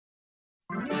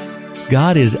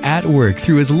God is at work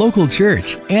through His local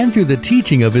church and through the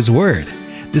teaching of His Word.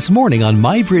 This morning on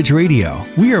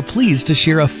mybridgeradio, we are pleased to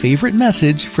share a favorite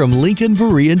message from Lincoln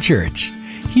Berean Church.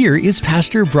 Here is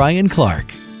Pastor Bryan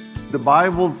Clark. The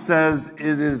Bible says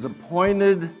it is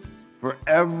appointed for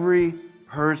every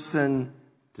person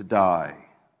to die.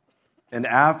 And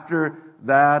after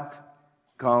that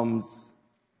comes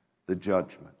the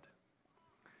judgment.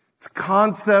 It's a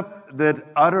concept that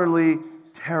utterly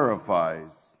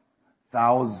terrifies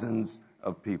thousands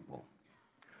of people.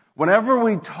 Whenever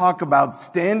we talk about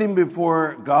standing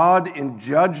before God in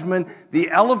judgment, the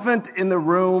elephant in the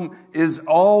room is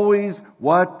always,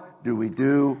 what do we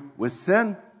do with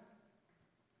sin?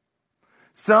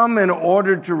 Some, in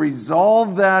order to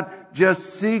resolve that,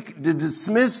 just seek to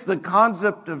dismiss the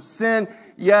concept of sin,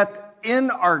 yet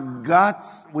in our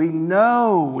guts, we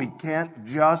know we can't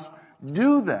just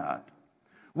do that.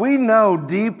 We know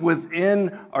deep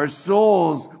within our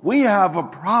souls we have a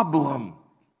problem.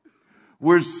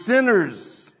 We're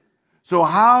sinners. So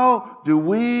how do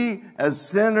we as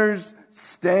sinners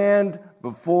stand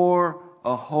before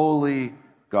a holy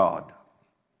God?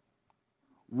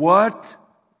 What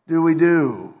do we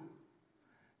do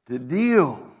to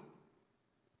deal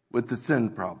with the sin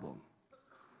problem?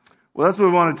 Well, that's what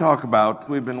we want to talk about.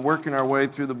 We've been working our way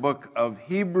through the book of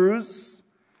Hebrews.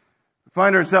 We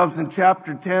find ourselves in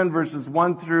chapter 10, verses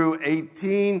 1 through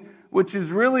 18, which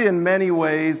is really in many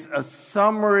ways a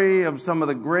summary of some of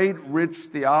the great rich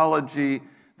theology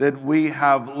that we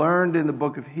have learned in the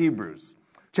book of Hebrews.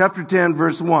 Chapter 10,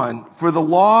 verse 1, "For the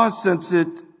law, since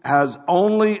it has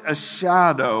only a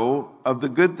shadow of the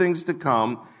good things to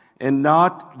come and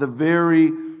not the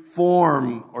very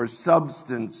form or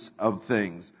substance of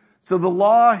things." So the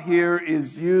law here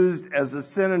is used as a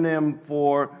synonym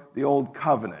for the old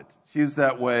covenant. It's used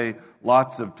that way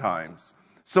lots of times.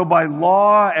 So by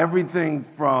law, everything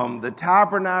from the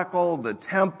tabernacle, the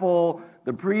temple,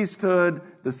 the priesthood,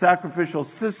 the sacrificial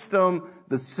system,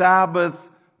 the Sabbath,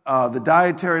 the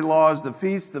dietary laws, the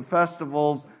feasts, the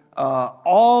festivals,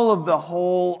 all of the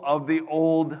whole of the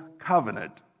old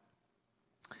covenant.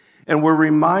 And we're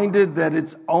reminded that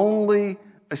it's only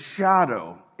a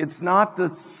shadow. It's not the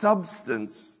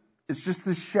substance. It's just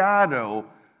the shadow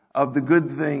of the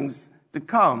good things to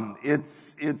come.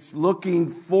 It's looking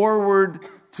forward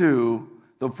to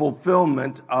the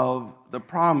fulfillment of the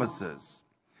promises.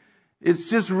 It's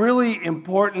just really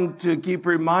important to keep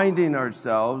reminding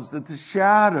ourselves that the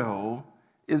shadow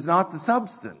is not the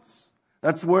substance.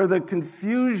 That's where the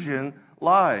confusion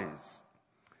lies.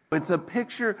 It's a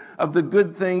picture of the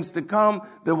good things to come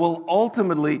that will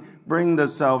ultimately bring the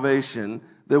salvation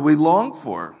that we long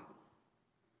for.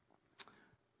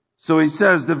 So he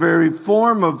says the very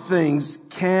form of things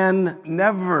can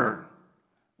never,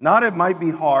 not it might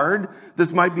be hard,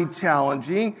 this might be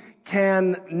challenging,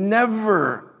 can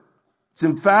never, it's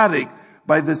emphatic,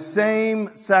 by the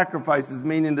same sacrifices,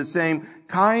 meaning the same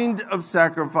kind of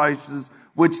sacrifices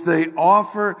which they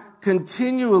offer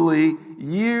continually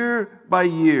year by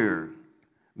year,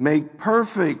 make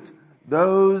perfect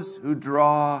those who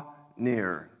draw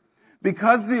near.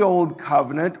 Because the old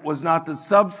covenant was not the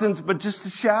substance, but just a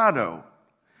shadow,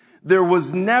 there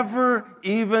was never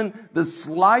even the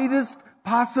slightest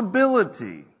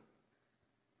possibility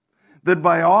that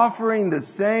by offering the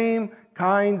same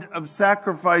kind of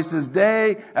sacrifices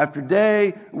day after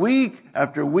day, week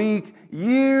after week,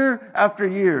 year after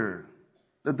year,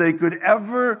 that they could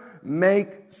ever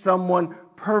make someone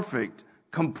perfect,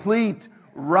 complete,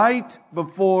 right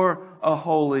before a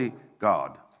holy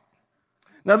God.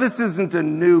 Now, this isn't a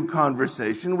new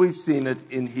conversation. We've seen it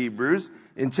in Hebrews.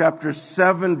 In chapter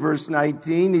 7, verse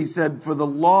 19, he said, "For the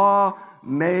law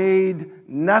made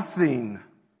nothing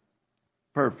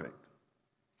perfect."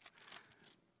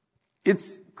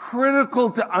 It's critical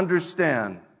to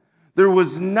understand there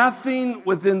was nothing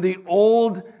within the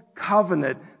old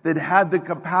covenant that had the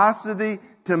capacity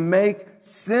to make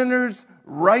sinners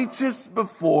righteous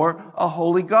before a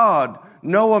holy God.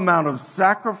 No amount of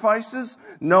sacrifices,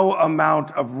 no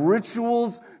amount of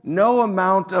rituals, no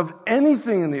amount of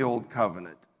anything in the old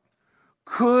covenant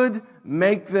could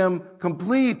make them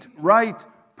complete, right,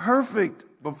 perfect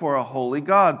before a holy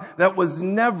God. That was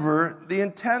never the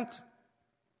intent.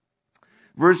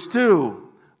 Verse 2,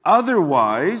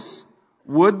 "Otherwise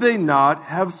would they not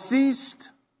have ceased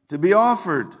to be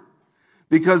offered,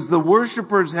 because the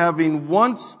worshipers, having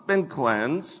once been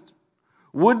cleansed,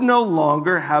 would no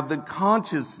longer have the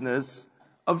consciousness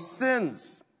of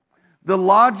sins." The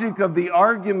logic of the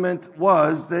argument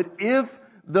was that if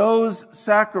those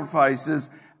sacrifices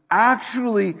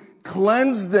actually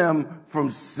cleansed them from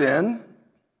sin,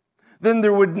 then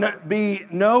there would be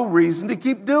no reason to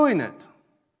keep doing it.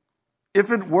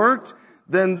 If it worked,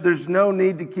 then there's no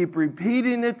need to keep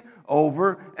repeating it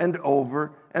over and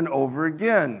over and over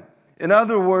again. In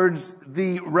other words,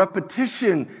 the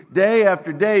repetition day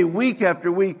after day, week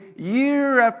after week,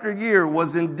 year after year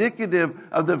was indicative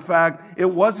of the fact it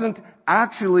wasn't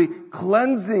actually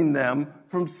cleansing them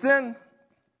from sin.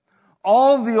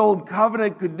 All the old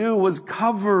covenant could do was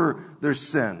cover their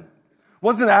sin.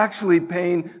 Wasn't actually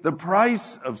paying the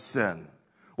price of sin.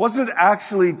 Wasn't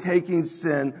actually taking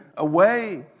sin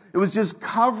away. It was just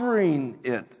covering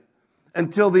it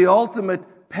until the ultimate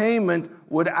payment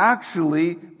would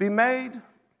actually be made.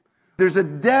 There's a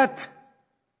debt,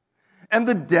 and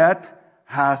the debt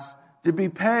has to be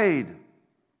paid.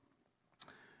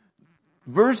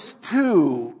 Verse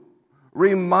 2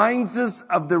 reminds us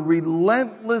of the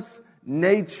relentless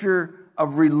nature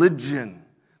of religion.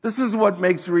 This is what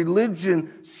makes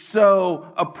religion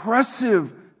so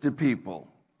oppressive to people.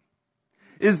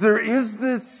 There is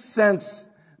this sense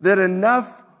that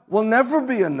enough will never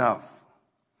be enough.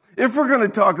 If we're going to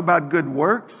talk about good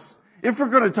works, if we're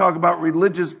going to talk about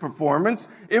religious performance,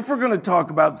 if we're going to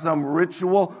talk about some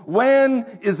ritual, when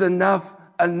is enough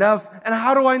enough? And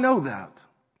how do I know that?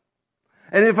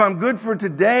 And if I'm good for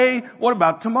today, what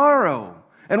about tomorrow?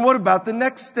 And what about the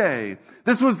next day?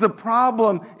 This was the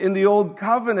problem in the old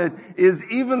covenant,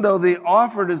 is even though they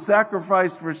offered a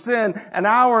sacrifice for sin, an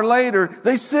hour later,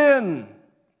 they sin.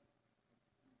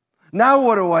 Now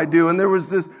what do I do? And there was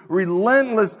this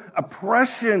relentless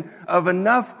oppression of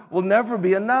enough will never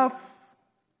be enough.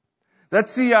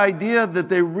 That's the idea that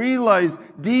they realized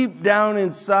deep down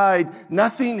inside,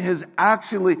 nothing has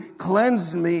actually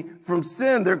cleansed me from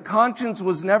sin. Their conscience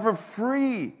was never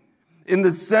free in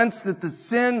the sense that the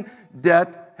sin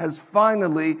debt has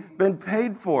finally been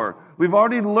paid for. We've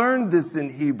already learned this in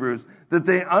Hebrews, that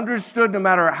they understood no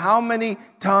matter how many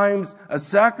times a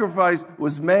sacrifice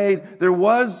was made, there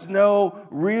was no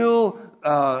real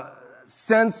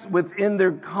sense within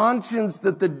their conscience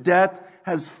that the debt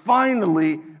has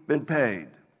finally been paid.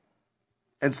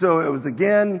 And so it was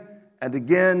again and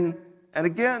again and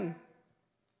again.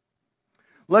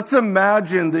 Let's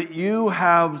imagine that you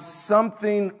have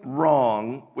something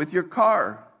wrong with your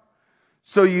car.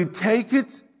 So you take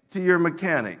it to your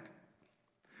mechanic.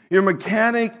 Your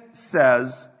mechanic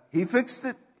says he fixed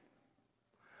it.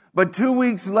 But 2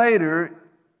 weeks later,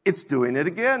 it's doing it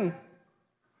again.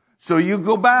 So you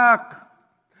go back.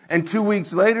 And 2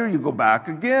 weeks later, you go back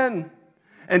again.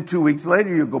 And 2 weeks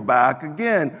later, you go back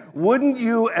again. Wouldn't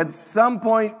you at some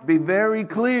point be very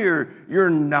clear you're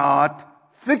not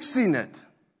fixing it?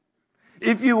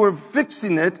 If you were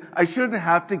fixing it, I shouldn't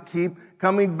have to keep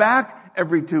coming back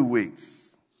every 2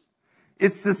 weeks.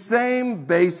 It's the same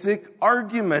basic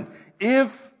argument.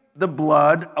 If the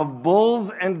blood of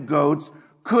bulls and goats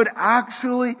could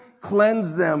actually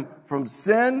cleanse them from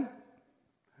sin,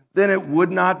 then it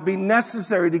would not be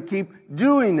necessary to keep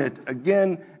doing it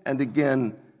again and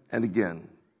again and again.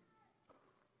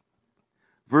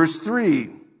 Verse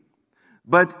 3,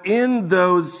 but in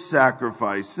those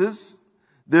sacrifices,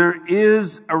 there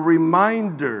is a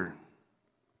reminder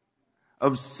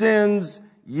of sins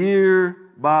year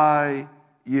by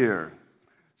year.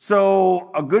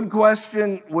 So a good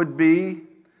question would be,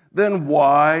 then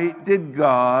why did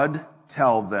God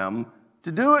tell them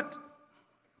to do it?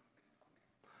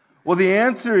 Well, the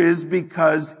answer is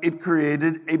because it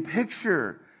created a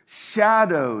picture,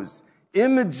 shadows,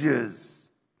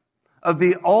 images of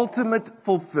the ultimate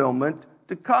fulfillment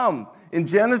to come. In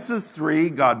Genesis 3,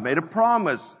 God made a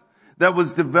promise that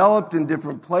was developed in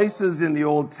different places in the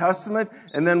Old Testament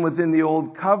and then within the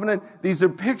Old Covenant. These are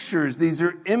pictures, these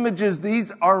are images,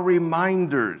 these are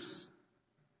reminders.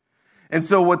 And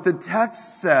so what the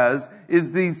text says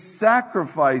is these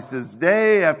sacrifices,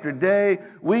 day after day,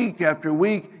 week after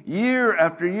week, year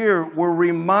after year, were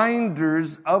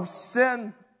reminders of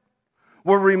sin.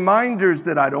 Were reminders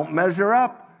that I don't measure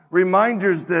up.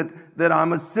 Reminders that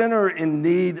I'm a sinner in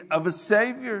need of a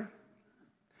Savior.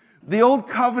 The old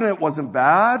covenant wasn't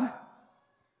bad.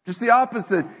 Just the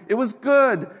opposite. It was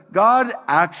good. God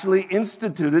actually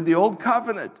instituted the old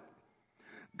covenant.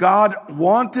 God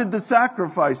wanted the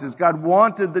sacrifices. God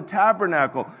wanted the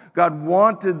tabernacle. God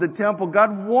wanted the temple.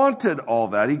 God wanted all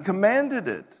that. He commanded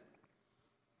it.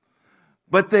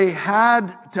 But they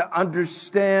had to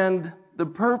understand the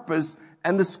purpose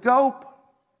and the scope.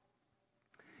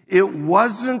 It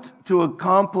wasn't to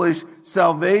accomplish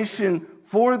salvation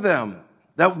for them.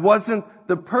 That wasn't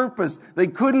the purpose. They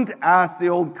couldn't ask the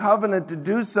old covenant to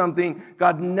do something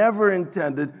God never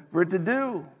intended for it to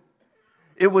do.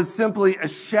 It was simply a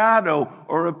shadow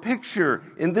or a picture.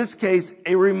 In this case,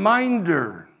 a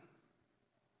reminder.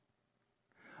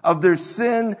 of their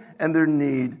sin and their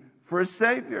need for a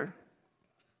Savior.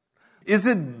 Is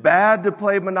it bad to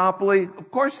play Monopoly?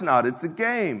 Of course not. It's a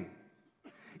game.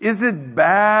 Is it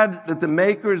bad that the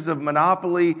makers of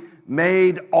Monopoly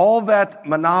made all that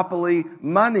Monopoly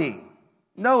money?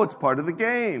 No, it's part of the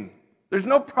game. There's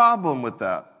no problem with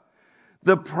that.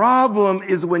 The problem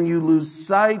is when you lose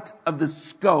sight of the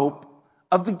scope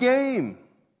of the game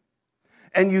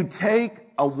and you take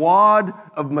a wad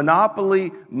of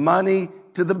Monopoly money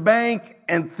to the bank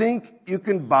and think you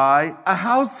can buy a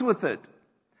house with it.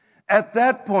 At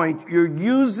that point, you're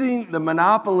using the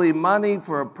Monopoly money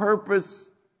for a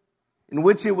purpose in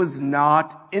which it was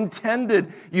not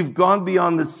intended. You've gone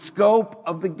beyond the scope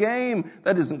of the game.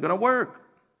 That isn't going to work.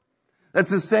 That's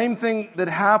the same thing that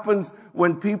happens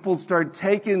when people start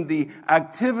taking the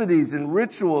activities and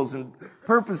rituals and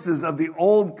purposes of the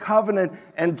old covenant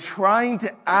and trying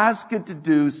to ask it to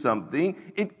do something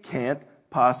it can't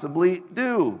possibly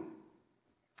do.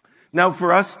 Now,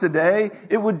 for us today,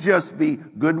 it would just be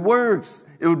good works.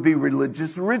 It would be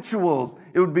religious rituals.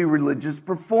 It would be religious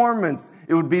performance.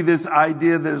 It would be this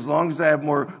idea that as long as I have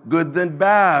more good than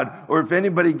bad, or if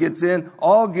anybody gets in,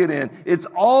 I'll get in. It's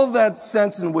all that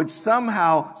sense in which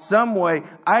somehow, some way,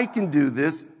 I can do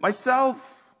this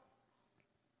myself.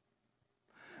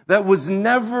 That was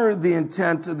never the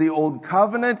intent of the old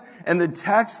covenant, and the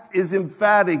text is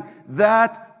emphatic.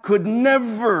 That could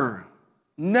never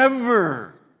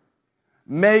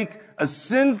make a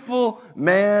sinful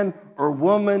man or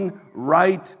woman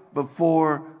right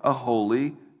before a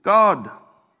holy God.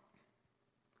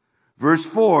 Verse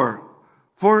 4,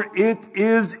 for it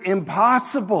is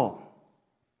impossible,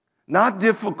 not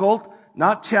difficult,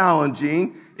 not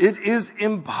challenging, it is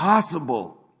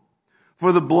impossible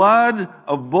for the blood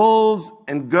of bulls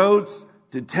and goats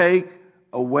to take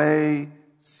away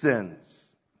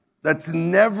sins. That's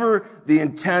never the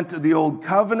intent of the old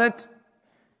covenant.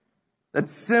 That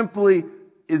simply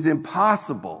is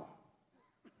impossible.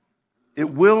 It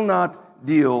will not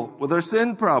deal with our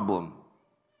sin problem.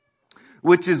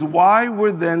 Which is why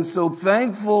we're then so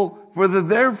thankful for the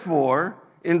therefore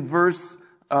in verse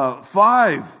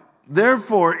 5.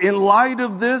 Therefore, in light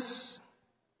of this,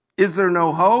 is there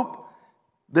no hope?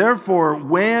 Therefore,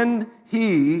 when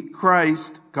He,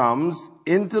 Christ, comes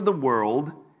into the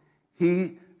world,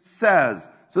 He says.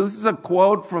 So this is a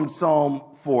quote from Psalm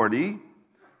 40.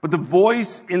 But the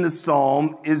voice in the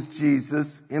psalm is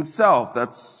Jesus himself.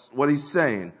 That's what he's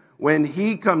saying. When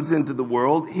he comes into the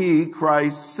world, he,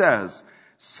 Christ, says,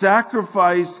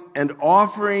 sacrifice and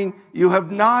offering you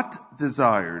have not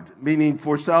desired, meaning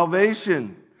for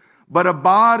salvation, but a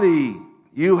body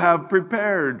you have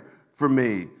prepared for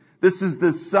me. This is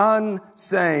the Son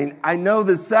saying, I know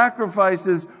the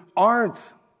sacrifices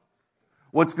aren't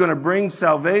what's going to bring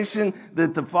salvation,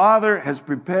 that the Father has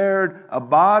prepared a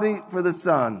body for the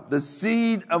Son, the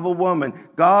seed of a woman.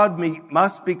 God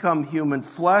must become human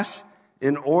flesh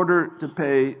in order to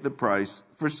pay the price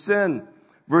for sin.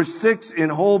 Verse 6, in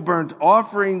whole burnt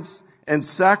offerings and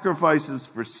sacrifices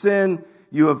for sin,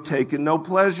 you have taken no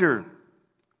pleasure.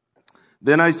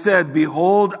 Then I said,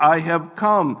 behold, I have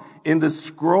come. In the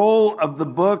scroll of the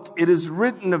book, it is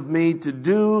written of me to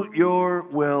do your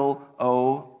will,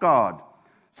 O God.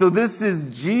 So this is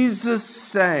Jesus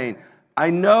saying, I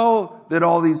know that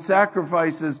all these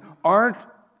sacrifices aren't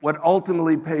what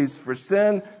ultimately pays for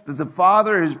sin, that the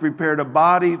Father has prepared a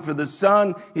body for the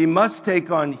Son. He must take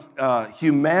on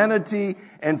humanity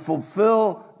and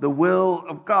fulfill the will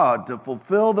of God, to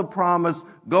fulfill the promise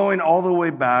going all the way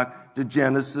back to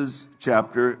Genesis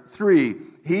chapter 3.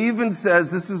 He even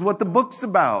says this is what the book's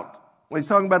about. When he's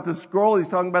talking about the scroll, he's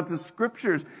talking about the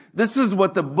scriptures. This is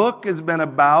what the book has been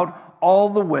about all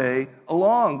the way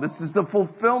along. This is the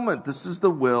fulfillment. This is the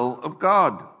will of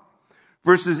God.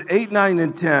 Verses 8, 9,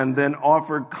 and 10 then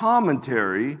offer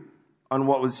commentary on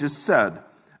what was just said.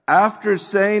 After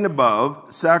saying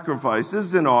above,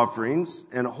 sacrifices and offerings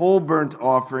and whole burnt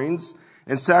offerings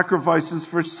and sacrifices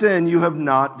for sin you have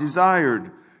not desired,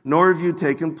 nor have you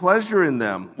taken pleasure in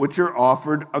them, which are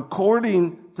offered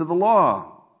according to the law.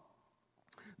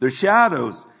 Their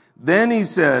shadows. Then he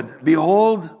said,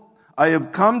 behold, I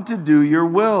have come to do your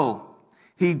will.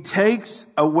 He takes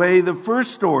away the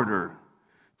first order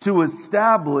to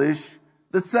establish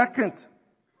the second.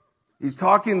 He's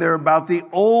talking there about the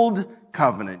old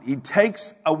covenant. He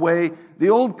takes away the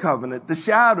old covenant, the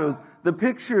shadows, the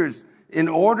pictures, in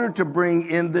order to bring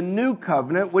in the new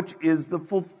covenant, which is the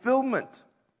fulfillment.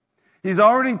 He's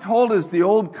already told us the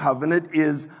old covenant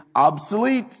is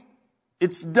obsolete.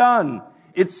 It's done.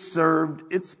 It served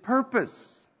its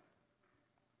purpose.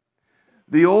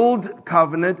 The old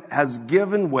covenant has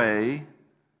given way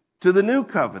to the new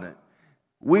covenant.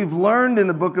 We've learned in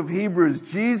the book of Hebrews,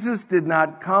 Jesus did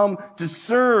not come to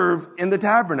serve in the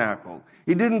tabernacle.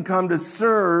 He didn't come to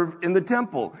serve in the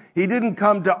temple. He didn't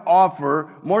come to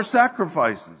offer more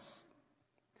sacrifices.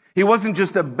 He wasn't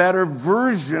just a better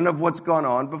version of what's gone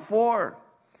on before.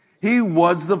 He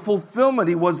was the fulfillment.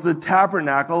 He was the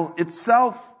tabernacle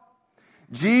itself.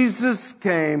 Jesus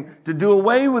came to do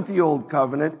away with the old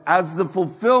covenant as the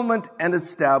fulfillment and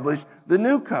establish the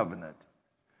new covenant,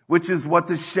 which is what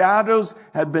the shadows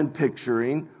had been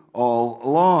picturing all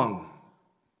along.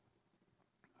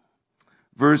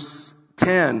 Verse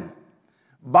 10,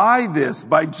 by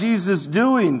Jesus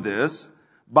doing this,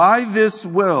 by this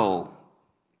will,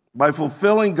 by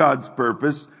fulfilling God's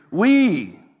purpose,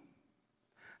 we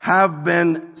have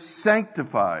been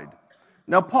sanctified.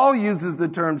 Now, Paul uses the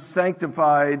term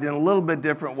sanctified in a little bit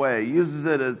different way. He uses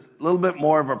it as a little bit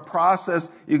more of a process.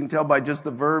 You can tell by just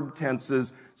the verb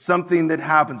tenses, something that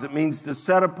happens. It means to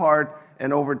set apart,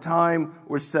 and over time,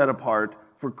 we're set apart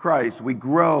for Christ. We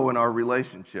grow in our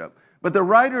relationship. But the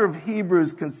writer of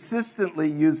Hebrews consistently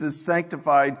uses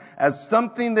sanctified as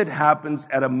something that happens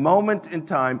at a moment in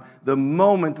time, the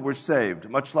moment we're saved,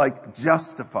 much like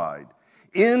justified.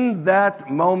 In that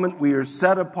moment, we are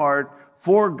set apart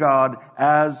for God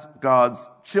as God's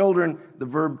children. The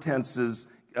verb tenses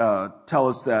tell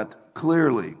us that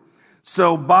clearly.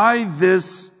 So by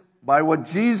what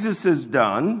Jesus has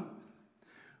done,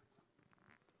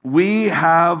 we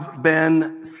have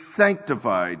been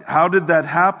sanctified. How did that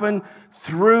happen?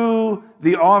 Through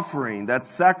the offering, that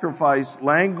sacrifice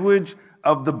language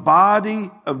of the body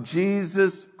of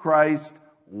Jesus Christ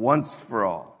once for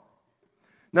all.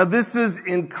 Now, this is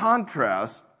in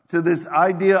contrast to this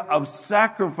idea of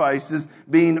sacrifices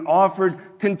being offered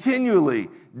continually,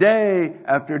 day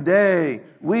after day,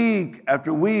 week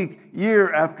after week,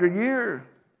 year after year.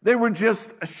 They were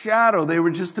just a shadow. They were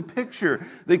just a picture.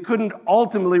 They couldn't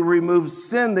ultimately remove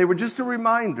sin. They were just a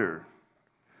reminder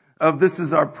of this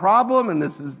is our problem and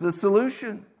this is the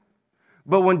solution.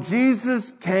 But when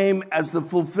Jesus came as the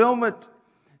fulfillment,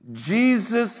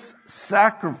 Jesus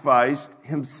sacrificed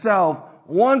himself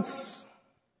once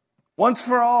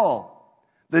for all.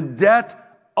 The debt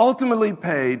ultimately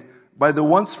paid by the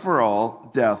once for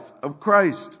all death of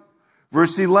Christ.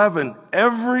 Verse 11,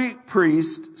 every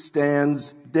priest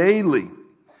stands daily,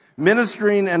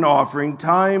 ministering and offering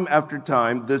time after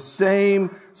time the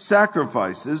same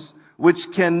sacrifices,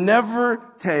 which can never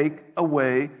take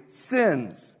away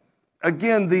sins.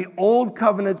 Again, the old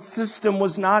covenant system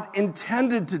was not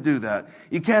intended to do that.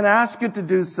 You can't ask it to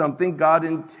do something God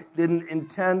didn't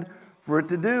intend for it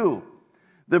to do.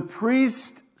 The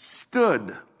priest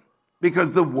stood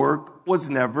because the work was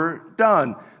never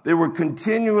done. They were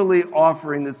continually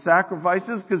offering the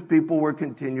sacrifices because people were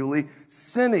continually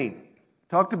sinning.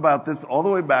 Talked about this all the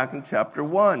way back in chapter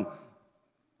 1.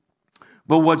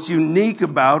 But what's unique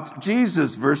about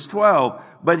Jesus, verse 12,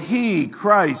 but he,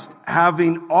 Christ,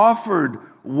 having offered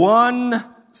one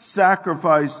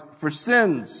sacrifice for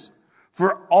sins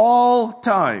for all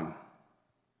time,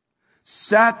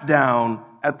 sat down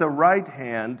at the right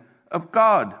hand of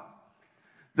God.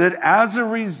 That as a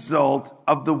result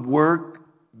of the work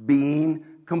being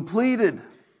completed,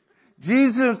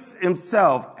 Jesus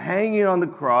himself, hanging on the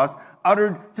cross,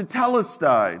 uttered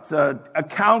tetelestai. It's an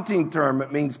accounting term.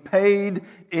 It means paid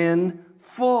in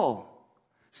full.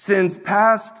 Sins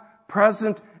past,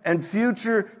 present, and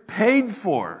future paid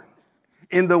for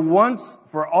in the once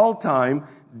for all time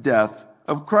death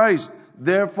of Christ.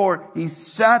 Therefore, he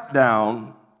sat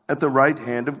down at the right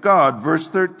hand of God. Verse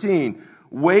 13,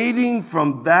 waiting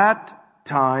from that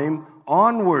time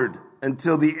onward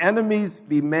until the enemies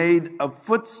be made a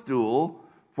footstool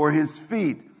for his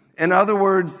feet. In other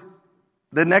words,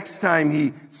 the next time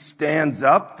he stands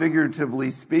up, figuratively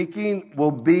speaking,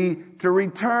 will be to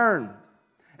return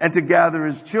and to gather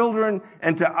his children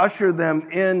and to usher them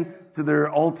in to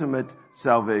their ultimate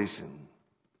salvation.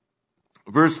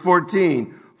 Verse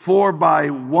 14, for by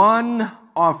one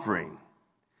offering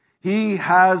he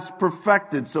has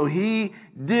perfected. So he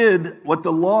did what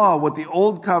the law, what the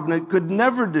old covenant could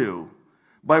never do.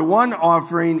 By one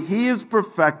offering, he is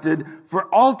perfected for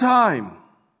all time.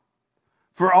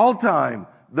 For all time,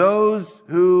 those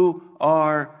who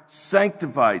are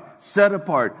sanctified, set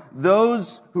apart,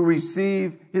 those who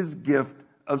receive his gift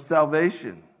of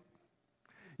salvation.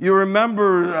 You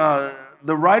remember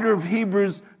the writer of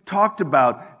Hebrews talked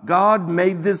about God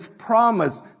made this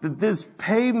promise that this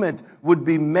payment would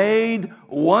be made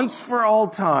once for all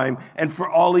time and for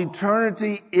all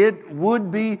eternity. It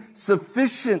would be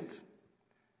sufficient.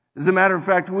 As a matter of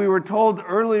fact, we were told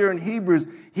earlier in Hebrews,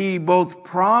 he both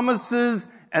promises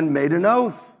and made an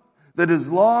oath That as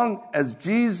long as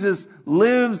Jesus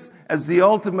lives as the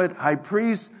ultimate high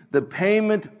priest, the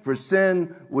payment for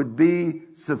sin would be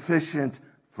sufficient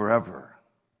forever.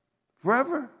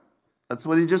 Forever. That's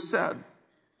what he just said.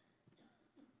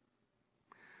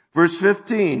 Verse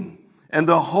 15, and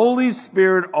the Holy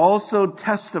Spirit also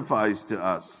testifies to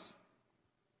us,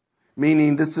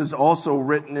 meaning this is also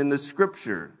written in the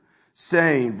scripture,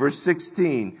 saying, verse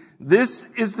 16, this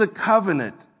is the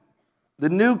covenant, the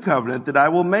new covenant that I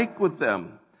will make with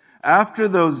them. After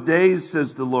those days,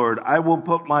 says the Lord, I will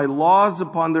put my laws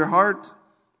upon their heart,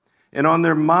 and on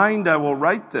their mind I will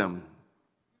write them.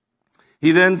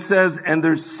 He then says, and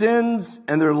their sins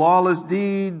and their lawless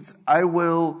deeds I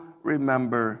will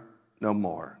remember no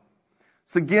more.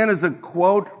 This again is a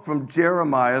quote from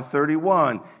Jeremiah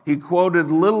 31. He quoted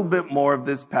a little bit more of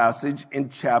this passage in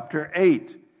chapter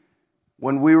 8.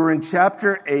 When we were in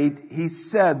chapter 8, he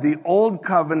said the old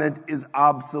covenant is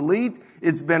obsolete.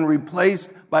 It's been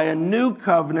replaced by a new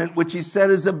covenant, which he said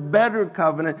is a better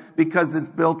covenant because it's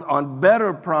built on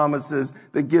better promises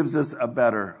that gives us a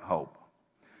better hope.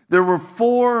 There were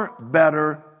 4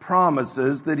 better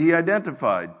promises that he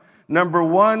identified. Number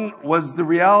 1 was the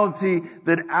reality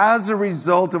that as a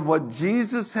result of what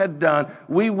Jesus had done,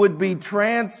 we would be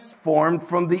transformed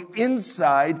from the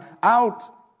inside out.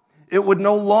 It would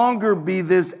no longer be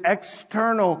this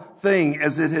external thing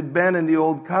as it had been in the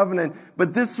old covenant,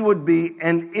 but this would be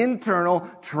an internal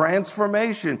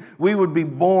transformation. We would be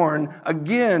born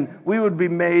again. We would be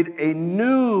made a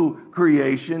new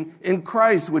creation in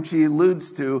Christ, which he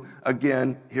alludes to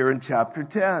again here in chapter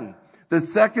 10. The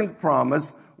second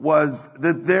promise was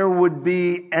that there would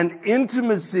be an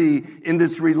intimacy in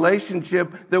this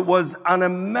relationship that was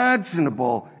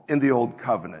unimaginable in the old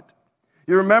covenant.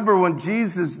 You remember when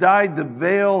Jesus died, the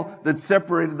veil that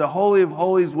separated the Holy of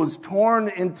Holies was torn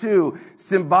in two,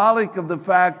 symbolic of the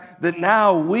fact that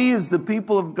now we as the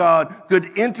people of God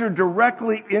could enter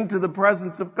directly into the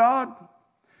presence of God.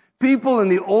 People in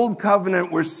the old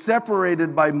covenant were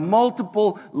separated by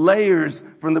multiple layers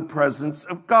from the presence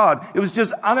of God. It was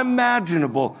just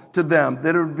unimaginable to them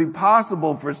that it would be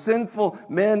possible for sinful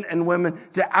men and women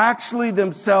to actually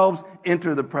themselves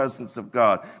enter the presence of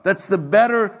God. That's the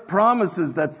better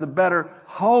promises. That's the better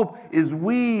hope, is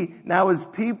we now as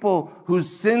people whose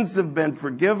sins have been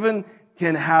forgiven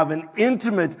can have an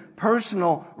intimate,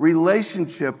 personal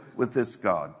relationship with this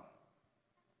God.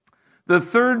 The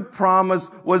third promise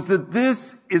was that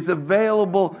this is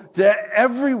available to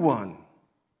everyone.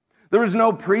 There is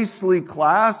no priestly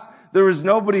class. There is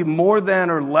nobody more than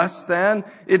or less than.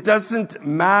 It doesn't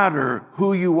matter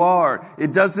who you are.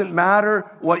 It doesn't matter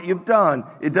what you've done.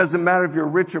 It doesn't matter if you're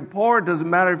rich or poor. It doesn't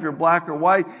matter if you're black or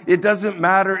white. It doesn't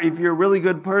matter if you're a really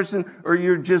good person or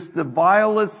you're just the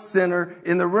vilest sinner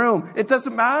in the room. It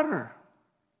doesn't matter.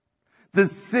 The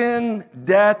sin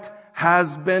debt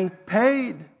has been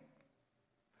paid.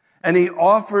 And he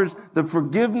offers the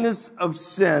forgiveness of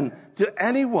sin to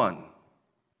anyone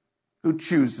who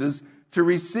chooses to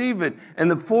receive it.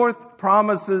 And the fourth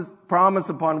promise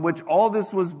upon which all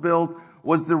this was built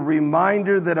was the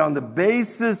reminder that on the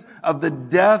basis of the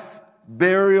death,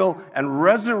 burial, and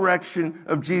resurrection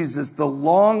of Jesus, the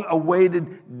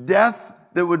long-awaited death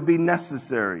that would be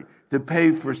necessary to pay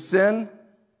for sin,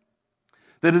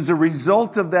 that as a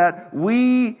result of that,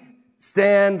 we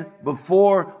stand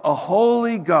before a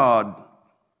holy God,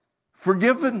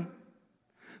 forgiven.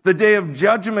 The day of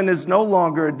judgment is no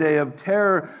longer a day of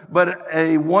terror, but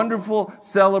a wonderful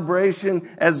celebration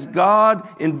as God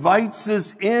invites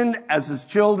us in as his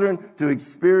children to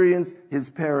experience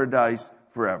his paradise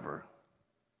forever.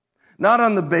 Not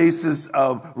on the basis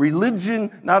of religion,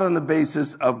 not on the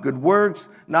basis of good works,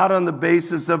 not on the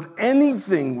basis of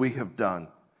anything we have done.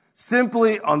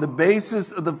 Simply on the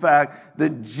basis of the fact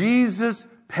that Jesus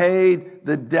paid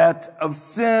the debt of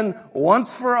sin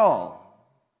once for all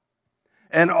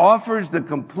and offers the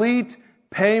complete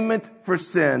payment for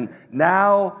sin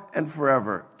now and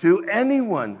forever to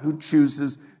anyone who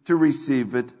chooses to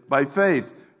receive it by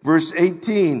faith. Verse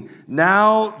 18,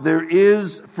 now there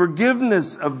is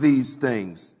forgiveness of these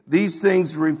things. These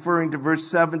things referring to verse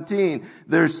 17,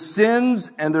 their sins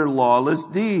and their lawless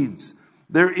deeds.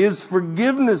 There is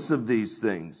forgiveness of these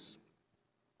things.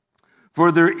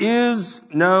 For there is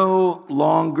no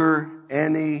longer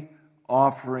any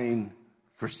offering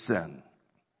for sin.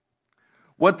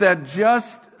 What that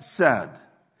just said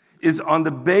is on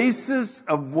the basis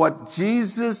of what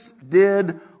Jesus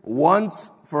did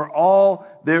once for all,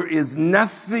 there is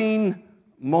nothing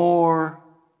more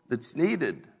that's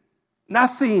needed.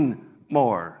 Nothing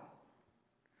more.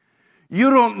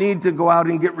 You don't need to go out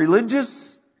and get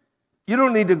religious. You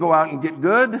don't need to go out and get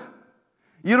good.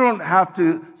 You don't have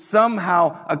to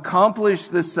somehow accomplish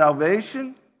this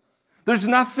salvation. There's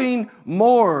nothing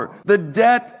more. The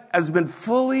debt has been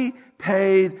fully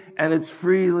paid and it's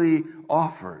freely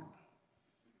offered.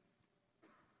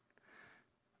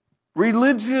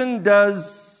 Religion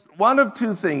does one of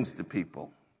two things to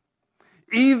people.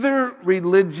 Either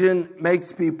religion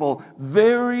makes people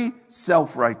very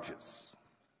self-righteous.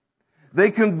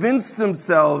 They convince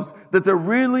themselves that they're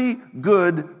really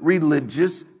good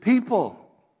religious people.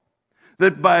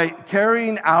 That by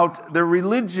carrying out their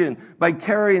religion, by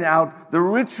carrying out the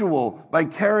ritual, by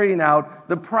carrying out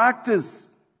the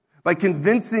practice, by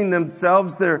convincing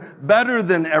themselves they're better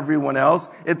than everyone else,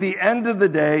 at the end of the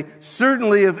day,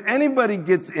 certainly if anybody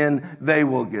gets in, they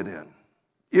will get in.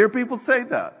 You hear people say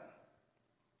that.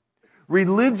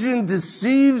 Religion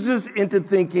deceives us into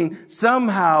thinking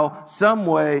somehow, some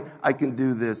way, I can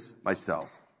do this myself.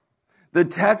 The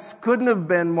text couldn't have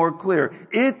been more clear.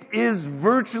 It is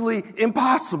virtually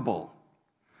impossible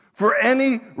for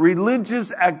any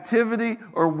religious activity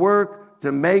or work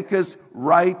to make us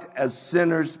right as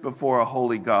sinners before a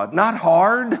holy God. Not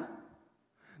hard,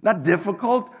 not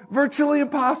difficult, virtually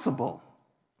impossible.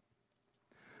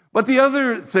 But the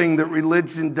other thing that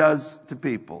religion does to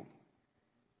people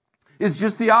is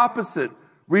just the opposite.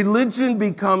 Religion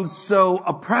becomes so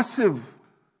oppressive.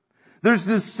 There's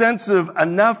this sense of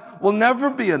enough will never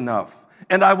be enough,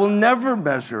 and I will never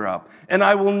measure up, and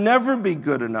I will never be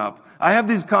good enough. I have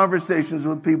these conversations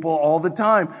with people all the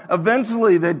time.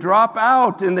 Eventually they drop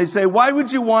out and they say, why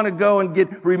would you want to go and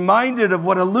get reminded of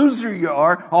what a loser you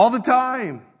are all the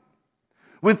time?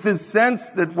 With this sense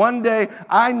that one day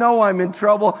I know I'm in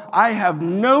trouble, I have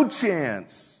no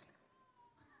chance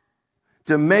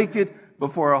to make it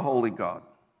before a holy God.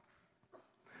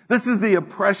 This is the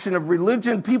oppression of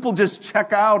religion. People just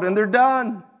check out and they're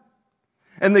done.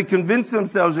 And they convince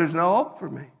themselves there's no hope for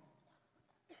me.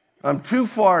 I'm too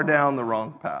far down the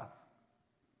wrong path.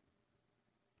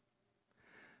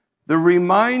 The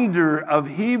reminder of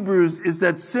Hebrews is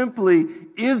that simply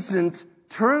isn't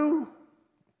true.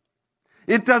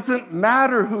 It doesn't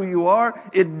matter who you are.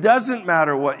 It doesn't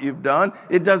matter what you've done.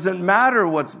 It doesn't matter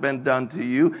what's been done to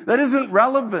you. That isn't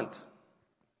relevant.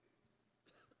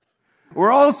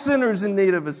 We're all sinners in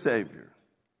need of a Savior.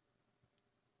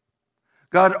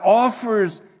 God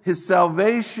offers His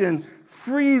salvation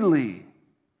freely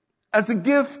as a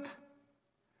gift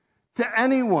to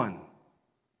anyone.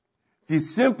 If you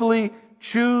simply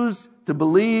choose to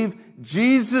believe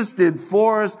Jesus did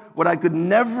for us what I could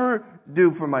never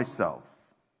do for myself.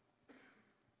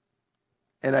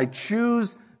 And I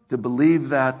choose to believe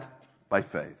that by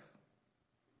faith.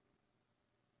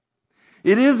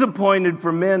 It is appointed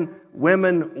for men,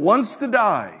 women, once to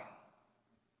die.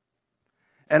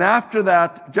 And after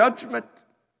that, judgment.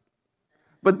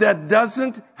 But that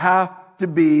doesn't have to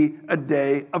be a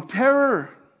day of terror.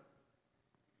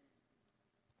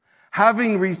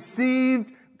 Having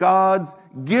received God's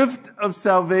gift of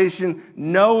salvation,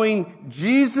 knowing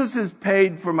Jesus has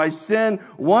paid for my sin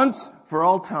once for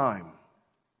all time.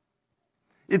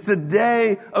 It's a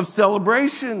day of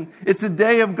celebration. It's a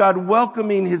day of God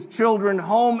welcoming His children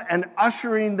home and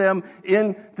ushering them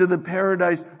into the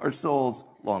paradise our souls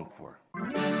long for.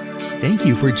 Thank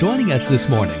you for joining us this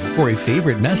morning for a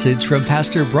favorite message from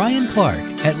Pastor Bryan Clark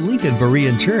at Lincoln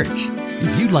Berean Church.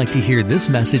 If you'd like to hear this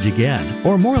message again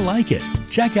or more like it,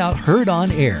 check out Heard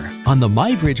on Air on the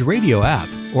MyBridge Radio app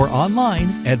or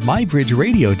online at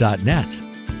mybridgeradio.net.